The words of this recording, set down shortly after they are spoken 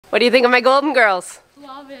What do you think of my golden girls?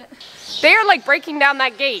 Love it. They are like breaking down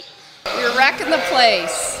that gate. We're wrecking the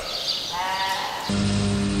place.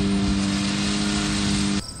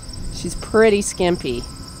 She's pretty skimpy.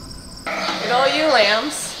 And all you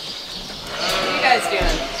lambs, what are you guys doing?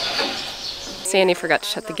 Sandy forgot to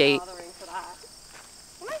shut the gate.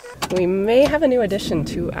 We may have a new addition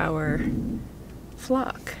to our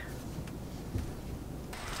flock.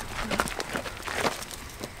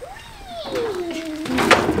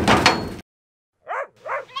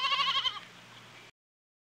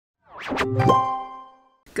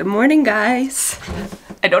 Good morning, guys.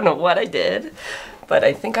 I don't know what I did, but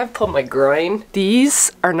I think I've pulled my groin.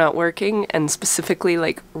 These are not working, and specifically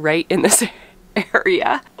like right in this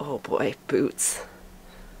area. Oh boy, boots.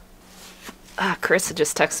 Carissa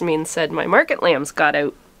just texted me and said my market lambs got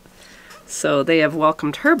out. So they have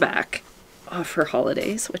welcomed her back off her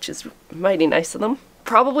holidays, which is mighty nice of them.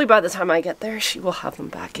 Probably by the time I get there, she will have them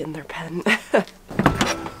back in their pen.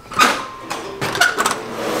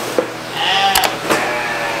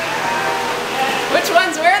 Which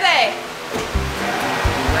ones were they?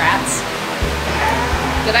 Rats.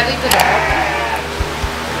 Did I leave the door open?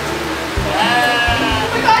 Oh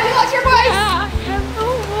my god, you lost your voice! Yeah, I have no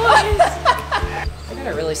voice. I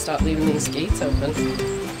gotta really stop leaving these gates open.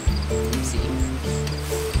 Oopsie.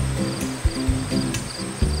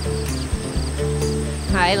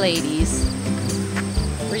 Hi, ladies.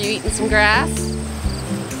 Were you eating some grass?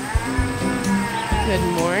 Good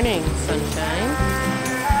morning, sunshine.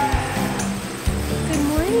 Good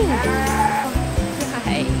morning. Hi.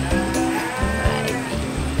 Hi.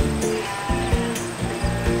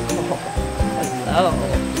 Oh, hello.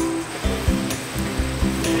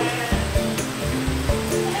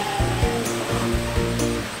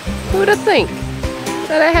 Who'd have think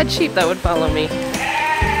that I had sheep that would follow me?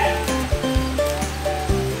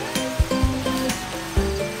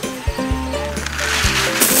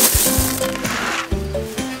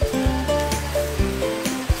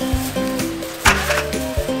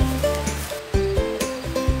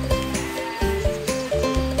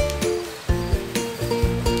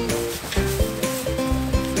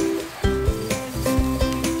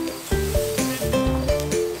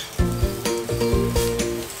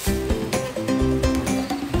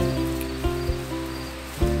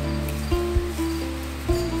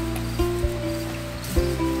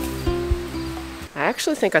 I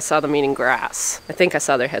actually think I saw them eating grass. I think I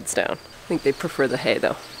saw their heads down. I think they prefer the hay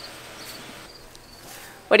though.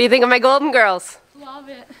 What do you think of my golden girls? Love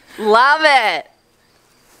it. Love it!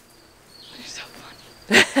 They're so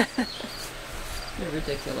funny. You're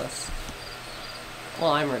ridiculous.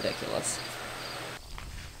 Well, I'm ridiculous.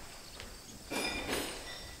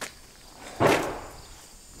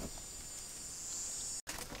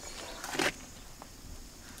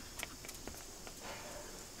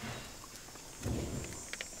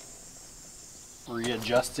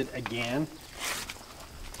 Readjust it again.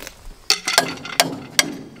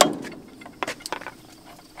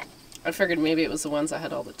 I figured maybe it was the ones that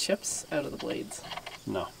had all the chips out of the blades.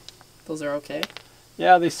 No. Those are okay?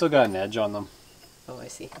 Yeah, they still got an edge on them. Oh, I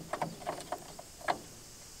see.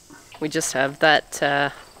 We just have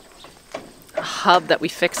that hub that we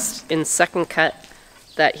fixed in second cut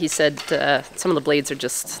that he said some of the blades are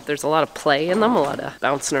just, there's a lot of play in them, a lot of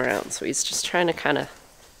bouncing around. So he's just trying to kind of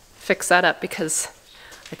fix that up because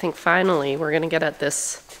I think finally we're going to get at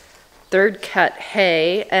this third cut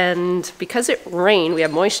hay, and because it rained, we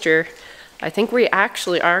have moisture, I think we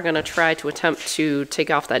actually are going to try to attempt to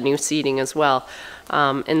take off that new seeding as well.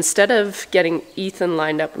 Instead of getting Ethan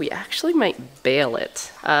lined up, we actually might bale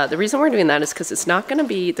it. The reason we're doing that is because it's not going to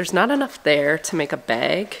be, there's not enough there to make a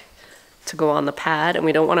bag to go on the pad, and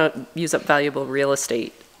we don't want to use up valuable real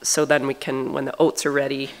estate. So then we can, when the oats are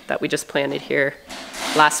ready that we just planted here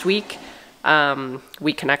last week,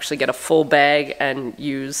 we can actually get a full bag and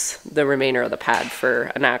use the remainder of the pad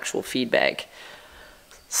for an actual feed bag.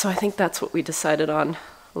 So I think that's what we decided on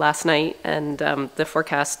last night, and the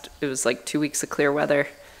forecast, it was like 2 weeks of clear weather,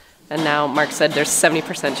 and now Mark said there's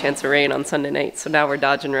 70% chance of rain on Sunday night, so now we're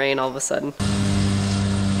dodging rain all of a sudden.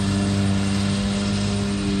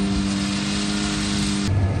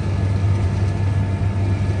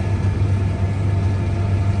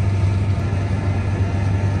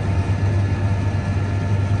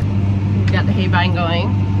 Got the hay vine going.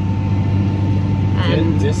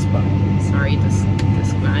 And disc vine. Sorry, disc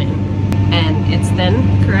vine. And it's thin,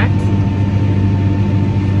 correct?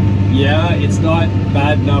 Yeah, it's not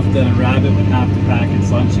bad enough that a rabbit would have to pack its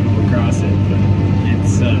lunch and go across it, but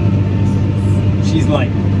it's, she's like...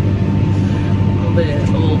 All the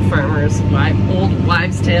old farmers, old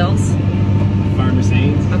wives' tales. farmer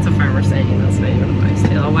sayings? That's a farmer saying. That's not even a wives'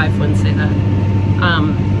 tale. A wife wouldn't say that.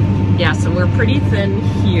 Yeah, so we're pretty thin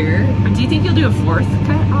here. Do you think you'll do a fourth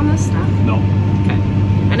cut on this stuff? No. Okay.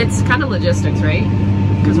 And it's kind of logistics, right?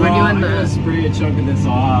 Because we're doing I'm gonna spray a chunk of this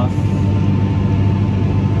off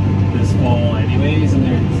this fall anyways, and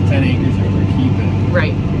there's 10 acres that we're keeping.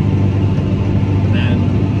 Right.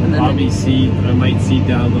 And then probably seed, I might seed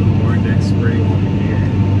down a little more next spring over here.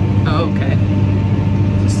 Oh, okay.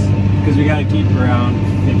 Just because we gotta keep around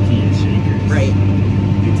 50-ish acres. Right.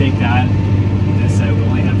 You take that, this I we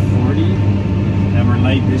only have 40, and we're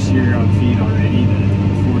light this year on feed already, then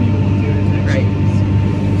 40 will do it next Right. year.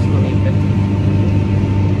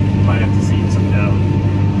 Might have to seed some down.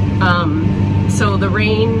 So the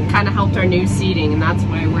rain kind of helped our new seeding, and that's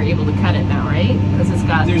why we're able to cut it now, right? Because it's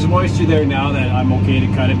got... There's moisture there now that I'm okay to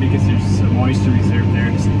cut it because there's a moisture reserve there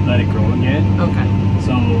to let it grow again. Okay.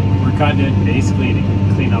 So we're cutting it basically to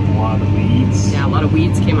clean up a lot of the weeds. Yeah, a lot of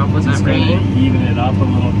weeds came up with that rain. Just kind of even it up a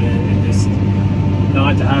little bit and just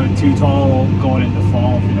not to have it too tall going into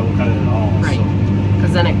fall if you don't cut it at all. Right.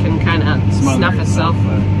 Because then it can kind of snuff itself.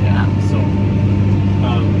 Yeah. So,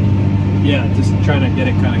 yeah, just trying to get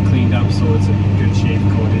it kind of cleaned up so it's in good shape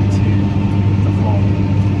going into the fall.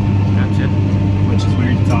 Gotcha. Which is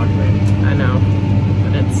weird to talk about. I know,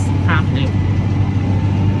 but it's happening.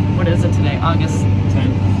 What is it today? August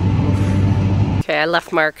 10th. Okay, I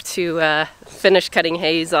left Mark to finish cutting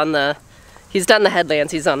hay. He's done the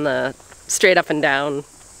headlands. He's on the straight up and down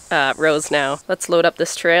rows now. Let's load up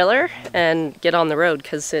this trailer and get on the road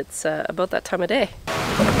because it's about that time of day.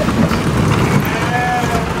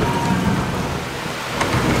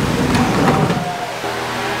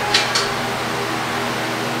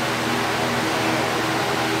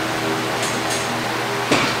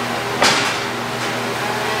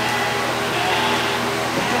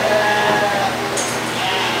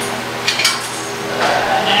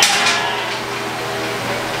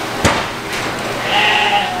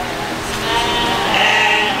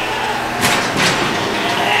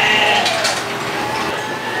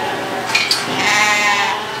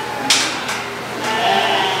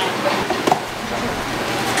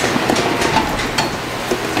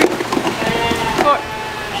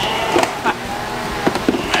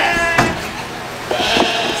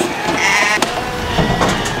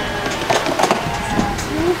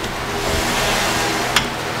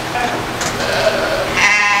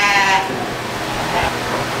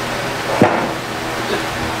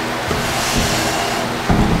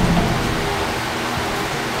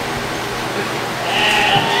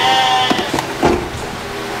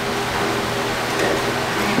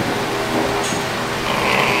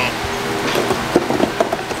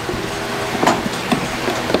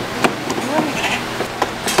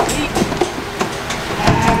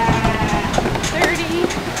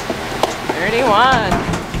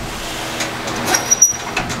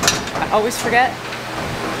 I always forget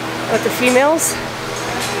that the females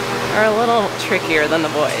are a little trickier than the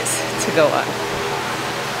boys to go on.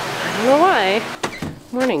 I don't know why.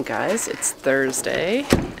 Morning guys, it's Thursday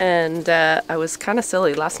and I was kind of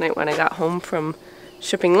silly last night when I got home from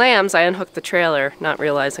shipping lambs. I unhooked the trailer, not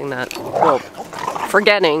realizing that, well,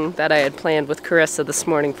 forgetting that I had planned with Carissa this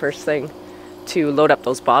morning first thing to load up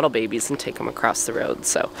those bottle babies and take them across the road.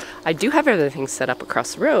 So I do have everything set up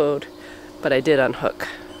across the road, but I did unhook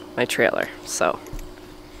my trailer. So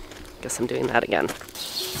I guess I'm doing that again.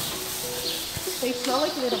 They smell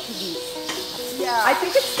like little piggies. Yeah. I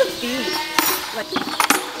think it's the feet. Like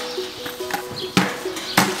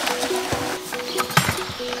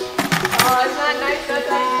oh, it's not nice that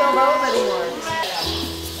that's so low anymore.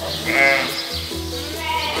 That's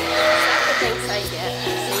the thanks I get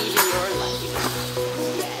for saving your life.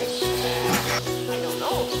 I don't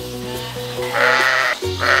know.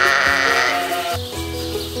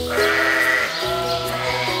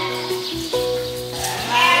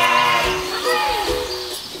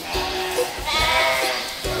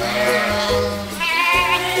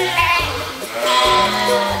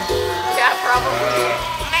 Yeah, probably.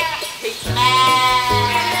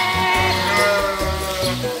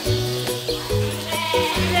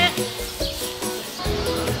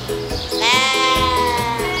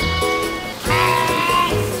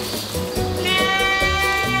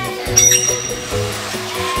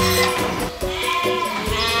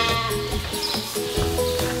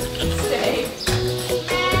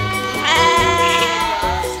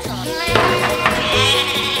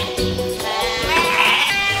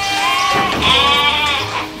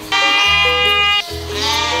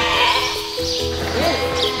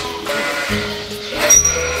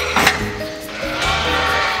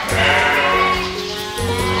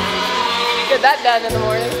 Get that done in the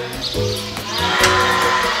morning.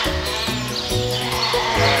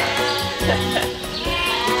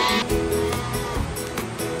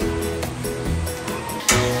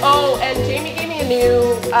 Oh, and Jamie gave me a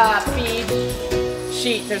new feed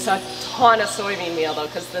sheet. There's a ton of soybean meal though,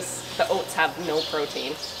 because the oats have no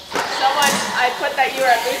protein. I put that you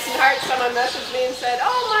were at Boots and Hearts. Someone messaged me and said,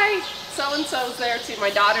 "Oh, my so-and-so's there too. My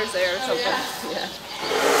daughter's there," or something. Yeah.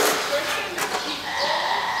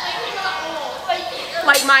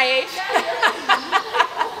 Like my age.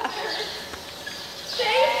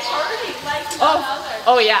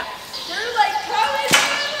 Oh yeah. They're like, come and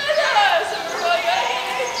sit with us. And we're like,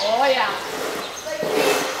 hey. Oh yeah.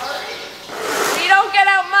 We don't get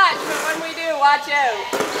out much, but when we do, watch out.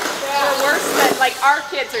 We're worse than, like, our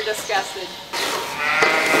kids are disgusted.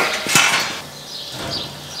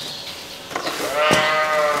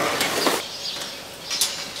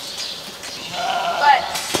 But,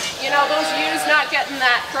 you know, those ewes not getting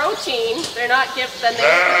that protein, they're not then they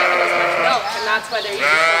aren't getting as much milk, and that's why they're using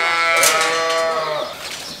so much.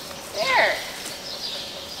 There.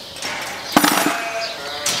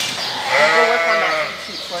 We'll work on that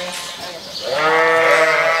sheet for you.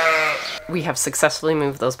 We have successfully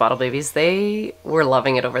moved those bottle babies. They were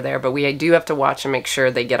loving it over there, but we do have to watch and make sure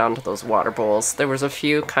they get onto those water bowls. There was a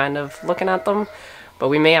few kind of looking at them, but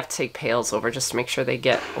we may have to take pails over just to make sure they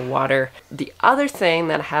get water. The other thing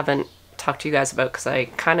that I haven't talked to you guys about, because I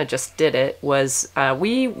kind of just did it, was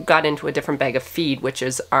we got into a different bag of feed, which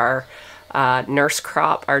is our nurse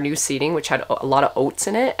crop, our new seeding, which had a lot of oats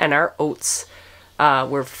in it, and our oats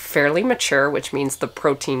were fairly mature, which means the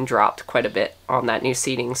protein dropped quite a bit on that new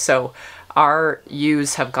seeding. So our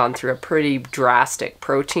ewes have gone through a pretty drastic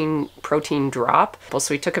protein drop.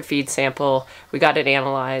 So we took a feed sample, we got it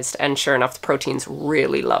analyzed, and sure enough, the protein's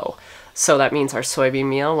really low. So that means our soybean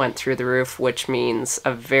meal went through the roof, which means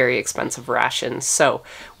a very expensive ration. So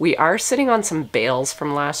we are sitting on some bales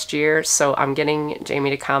from last year. So I'm getting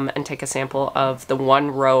Jamie to come and take a sample of the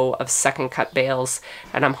 1 row of second cut bales.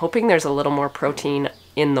 And I'm hoping there's a little more protein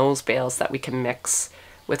in those bales that we can mix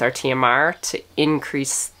with our TMR to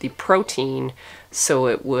increase the protein, so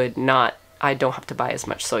it would not, I don't have to buy as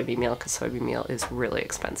much soybean meal, because soybean meal is really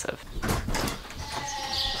expensive.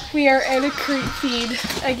 We are out of creep feed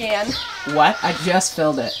again. What? I just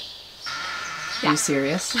filled it. Are you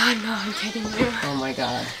serious? No, I'm kidding you. Oh my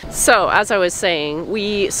god. So, as I was saying,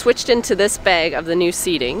 we switched into this bag of the new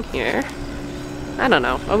seeding here. I don't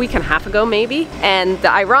know, a week and a half ago maybe. And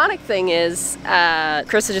the ironic thing is,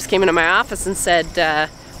 Carissa just came into my office and said,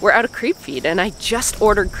 we're out of creep feed. And I just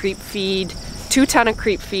ordered creep feed, 2 ton of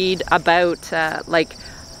creep feed about, I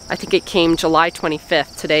think it came July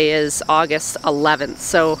 25th. Today is August 11th.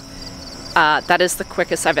 So that is the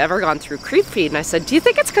quickest I've ever gone through creep feed. And I said, do you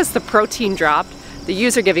think it's because the protein dropped? The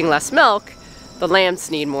ewes are giving less milk. The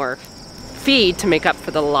lambs need more feed to make up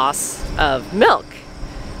for the loss of milk.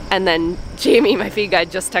 And then Jamie, my feed guy,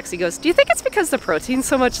 just texted, he goes, do you think it's because the protein's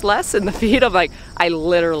so much less in the feed? I'm like, I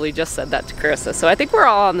literally just said that to Carissa. So I think we're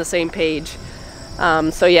all on the same page.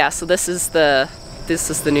 So yeah, so this is the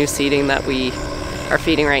new seeding that we are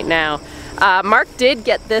feeding right now. Mark did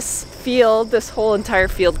get this whole entire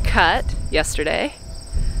field cut yesterday,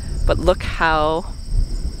 but look how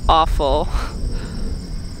awful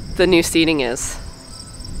the new seeding is.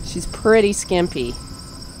 She's pretty skimpy.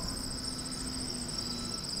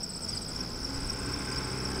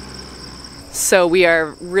 So we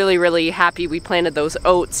are really, really happy we planted those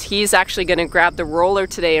oats. He's actually going to grab the roller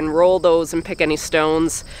today and roll those and pick any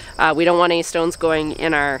stones. We don't want any stones going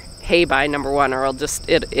in our hay by, number one, or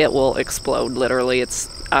it will explode literally. It's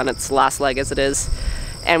on its last leg as it is.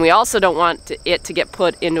 And we also don't want it to get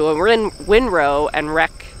put into a windrow and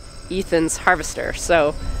wreck Ethan's harvester.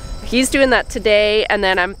 So he's doing that today, and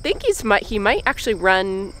then I think he might actually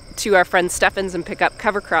run to our friend Stefan's and pick up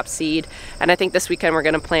cover crop seed. And I think this weekend we're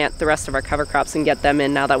going to plant the rest of our cover crops and get them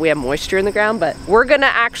in now that we have moisture in the ground. But we're going to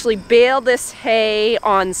actually bale this hay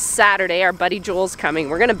on Saturday. Our buddy Joel's coming.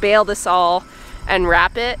 We're going to bale this all and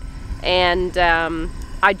wrap it. And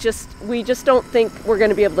we just don't think we're going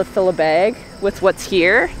to be able to fill a bag with what's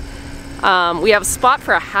here. We have a spot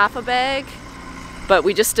for a half a bag, but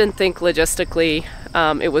we just didn't think logistically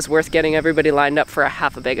it was worth getting everybody lined up for a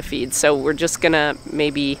half a bag of feed. So we're just gonna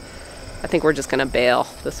I think we're just gonna bale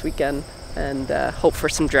this weekend and hope for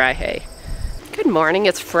some dry hay. Good morning,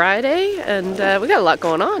 it's Friday, and we got a lot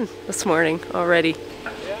going on this morning already.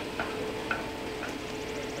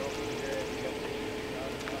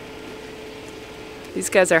 These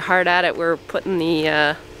guys are hard at it. We're putting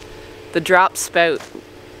the drop spout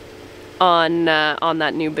on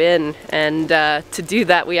that new bin, and to do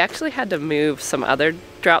that we actually had to move some other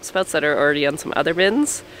drop spouts that are already on some other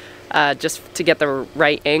bins just to get the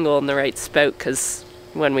right angle and the right spout, because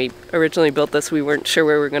When we originally built this, we weren't sure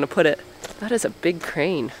where we were going to put it. That is a big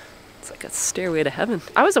crane. It's like a stairway to heaven.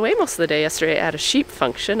 I was away most of the day yesterday at a sheep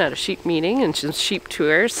function, at a sheep meeting, and some sheep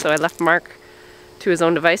tours, so I left Mark to his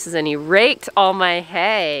own devices and he raked all my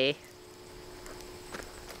hay.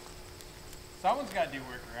 Someone's got to do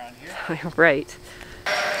work around here. Right.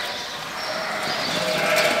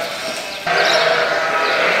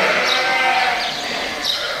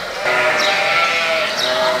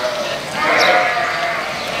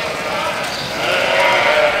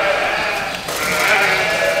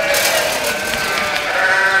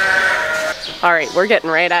 All right, we're getting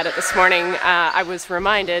right at it this morning. I was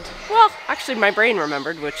reminded, well, actually my brain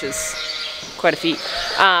remembered, which is quite a feat,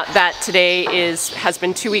 that today has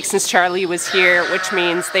been 2 weeks since Charlie was here, which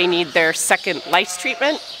means they need their second lice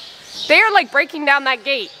treatment. They are like breaking down that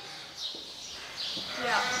gate.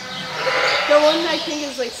 Yeah. The one I think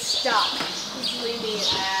is like stuck. He's leaning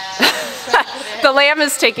it. The lamb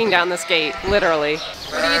is taking down this gate, literally.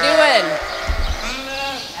 What are you doing?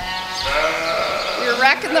 You're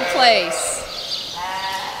wrecking the place.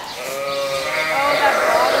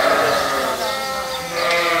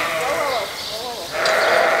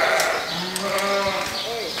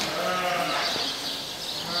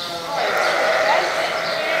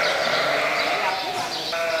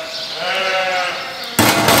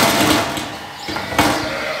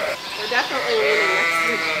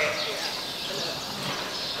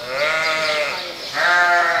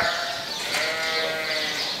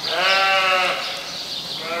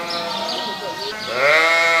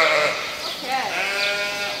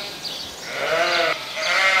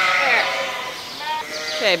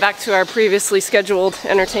 Okay, back to our previously scheduled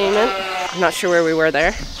entertainment. I'm not sure where we were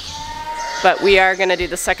there, but we are going to do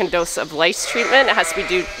the second dose of lice treatment. It has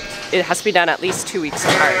to be done at least 2 weeks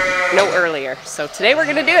apart, no earlier. So today we're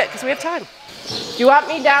going to do it because we have time. Do you want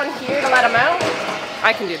me down here to let them out?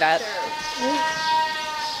 I can do that.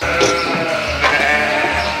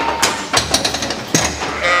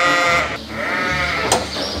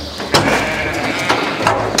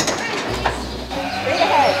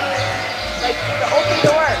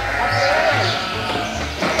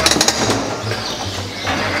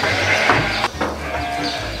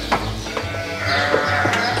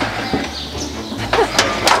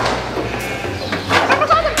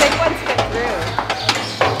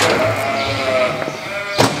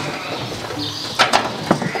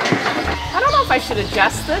 I should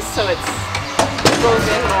adjust this so it goes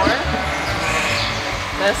in more.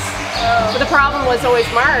 This. But the problem was always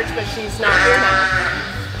Marge, but she's not here now.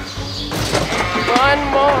 One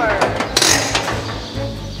more.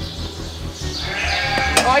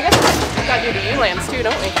 Oh, I guess we gotta do the ewe lambs too,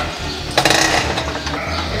 don't we?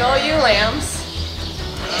 Good old ewe lambs.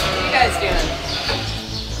 What are you guys doing?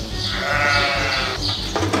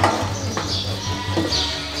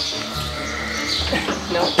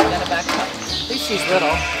 Nope, gotta back up. At least she's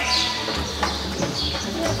little.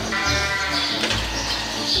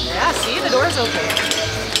 Yeah, see, the door's open.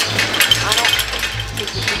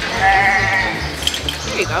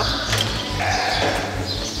 There you go.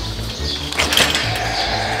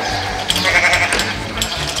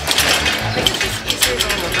 I think it's just easier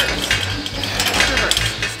going reverse.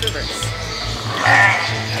 Just reverse.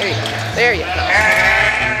 There you go. There you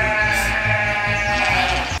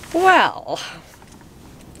go. Well,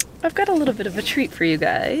 I've got a little bit of a treat for you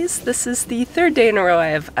guys. This is the third day in a row I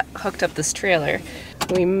have hooked up this trailer.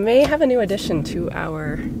 We may have a new addition to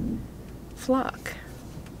our flock.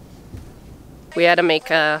 We had to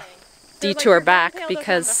make a detour back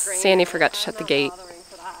because Sandy forgot to shut the gate.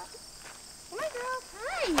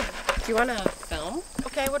 Do you want to film?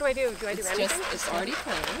 Okay, what do I do? Do I do anything? It's already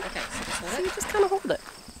playing. Okay, so just hold it. So you just kind of hold it.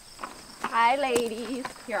 Hi, ladies.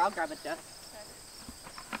 Here, I'll grab it, Jeff.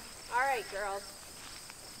 All right, girls.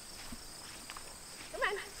 Come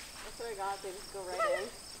on. That's what I got. They just go right in.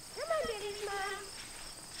 Come on, baby. Come on.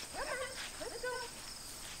 Come on. Let's go.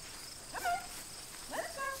 Come on.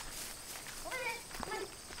 Let's go. Over here. Come on.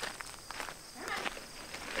 Come on.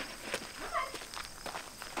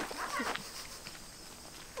 Come on.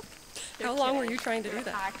 How long were you trying to do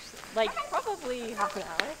that? Actually, like probably half an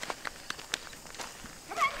hour.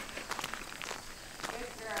 Come on.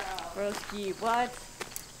 Good girl. Broski, what?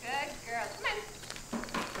 Good girl. Come on.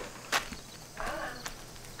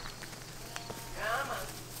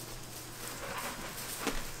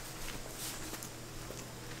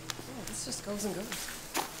 This just goes and goes.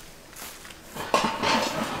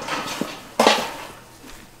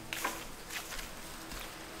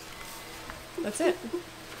 That's it.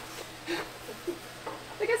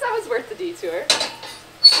 I guess that was worth the detour. I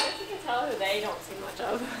guess you can tell who they don't see much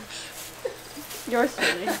of. Yours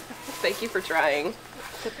truly. Thank you for trying.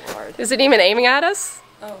 Good Lord. Is it even aiming at us?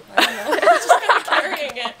 Oh, I don't know. I'm just kind of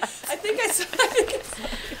carrying it. I think I saw it.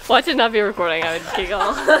 Watch it not be recording, I would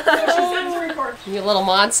giggle. You little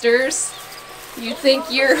monsters. You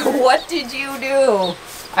think you're... What did you do?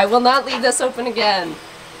 I will not leave this open again.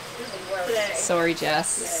 Sorry, Jess.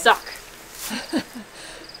 Suck.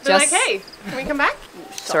 They're like, hey, can we come back?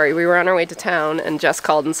 Sorry, we were on our way to town and Jess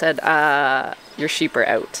called and said, your sheep are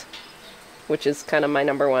out. Which is kind of my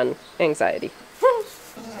 #1 anxiety.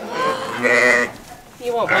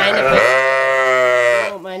 You won't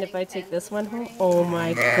mind if I take this one home? Oh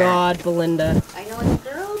my god, Belinda. I know it's a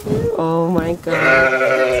girl, too. Oh my god.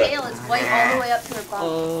 Her tail is white all the way up to her bum.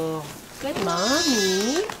 Oh, good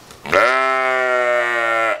mommy.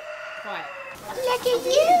 Quiet. Look at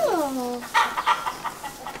you.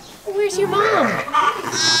 Where's your mom?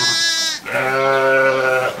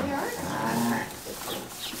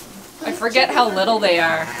 I forget how little they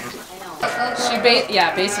are.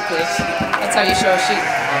 Yeah, basically. That's how you show a sheep.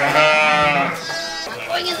 I'm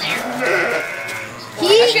going in there. I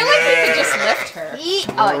feel like you could just lift her.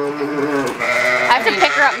 I have to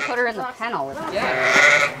pick her up and put her in the kennel with me. Yeah.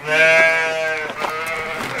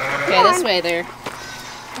 Okay, this way there.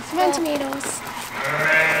 Come on, tomatoes.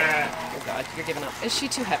 Oh god, you're giving up. Is she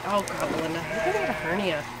too heavy? Oh god, Belinda. You're gonna get a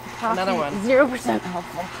hernia. Another one. 0%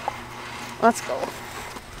 helpful. Let's go.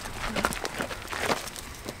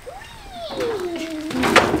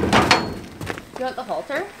 You want the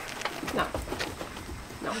halter? No.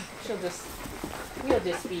 No. You'll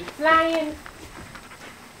just be flying.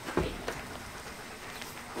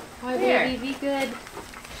 Hi, baby, be good.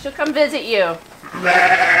 She'll come visit you.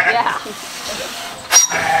 Yeah.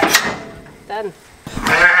 Done.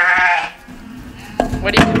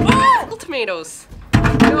 What do you do? Oh! Little tomatoes.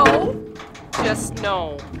 No. Just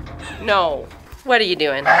no. No. What are you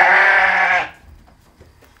doing?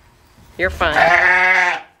 You're fine.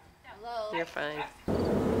 Hello. You're fine.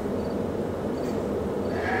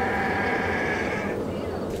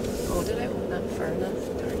 Oh, did I open that far enough?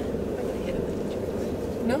 Darn it. I'm gonna hit it with the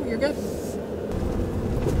tree. No, you're good.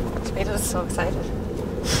 Tomato's so excited.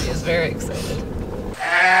 She is very excited.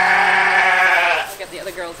 I'll get the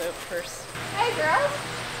other girls out first. Hey, girls.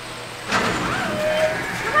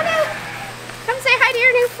 Come on out. Come say hi to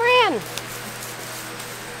your new friend.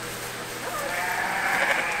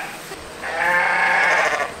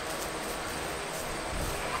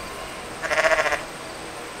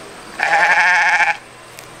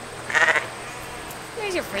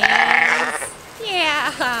 There's your friends.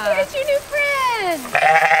 Yeah. There's your new friend.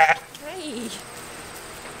 Hey.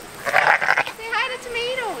 Say hi to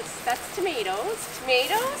Tomatoes. That's Tomatoes.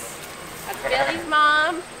 Tomatoes. That's Billy's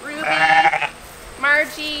mom, Ruby,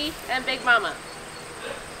 Margie, and Big Mama.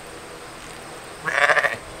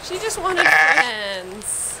 She just wanted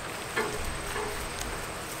friends.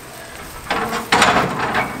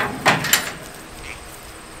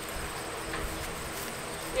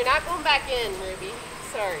 You're not going back in, Ruby.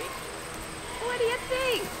 Sorry. What do you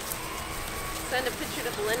think? Send a picture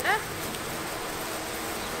to Belinda?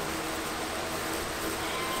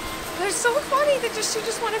 They're so funny. She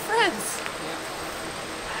just wanted friends.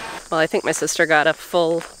 Well, I think my sister got a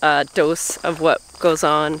full dose of what goes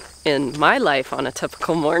on in my life on a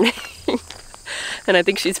typical morning. And I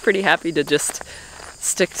think she's pretty happy to just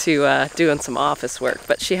stick to doing some office work,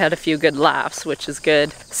 but she had a few good laughs, which is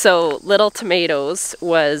good. So Little Tomatoes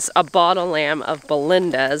was a bottle lamb of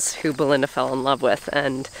Belinda's, who Belinda fell in love with.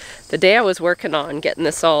 And the day I was working on getting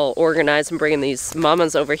this all organized and bringing these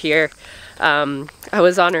mamas over here, I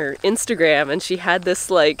was on her Instagram and she had this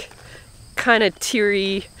like kind of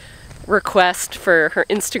teary request for her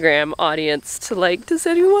Instagram audience to like, does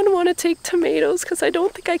anyone want to take Tomatoes? Because I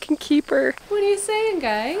don't think I can keep her. What are you saying,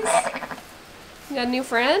 guys? You got a new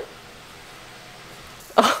friend?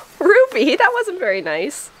 Oh, Ruby, that wasn't very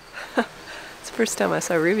nice. It's the first time I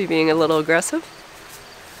saw Ruby being a little aggressive.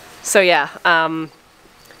 So yeah, I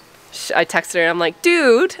texted her and I'm like,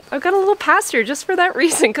 dude, I've got a little pasture just for that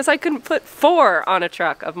reason because I couldn't put 4 on a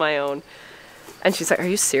truck of my own. And she's like, are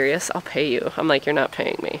you serious? I'll pay you. I'm like, you're not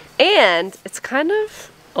paying me. And it's kind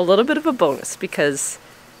of a little bit of a bonus because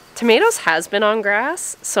Tomatoes has been on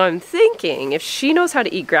grass, so I'm thinking if she knows how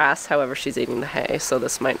to eat grass, however she's eating the hay, so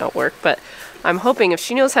this might not work, but I'm hoping if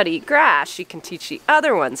she knows how to eat grass, she can teach the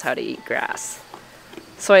other ones how to eat grass.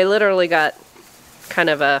 So I literally got kind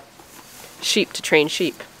of a sheep to train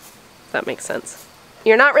sheep, if that makes sense.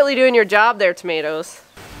 You're not really doing your job there, Tomatoes.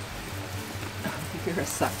 You're a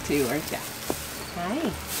suck too, aren't you?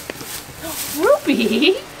 Hi.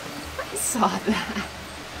 Ruby! I saw that.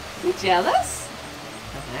 You jealous?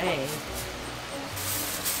 Hi.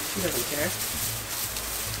 She doesn't care.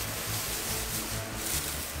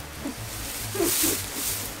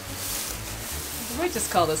 might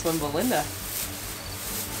just call this one Belinda.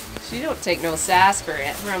 She don't take no sass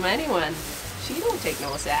from anyone. She don't take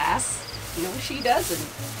no sass. No, she doesn't.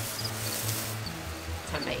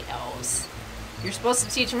 Tomatoes. You're supposed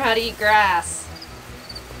to teach them how to eat grass.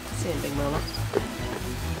 Say it, Big Mama.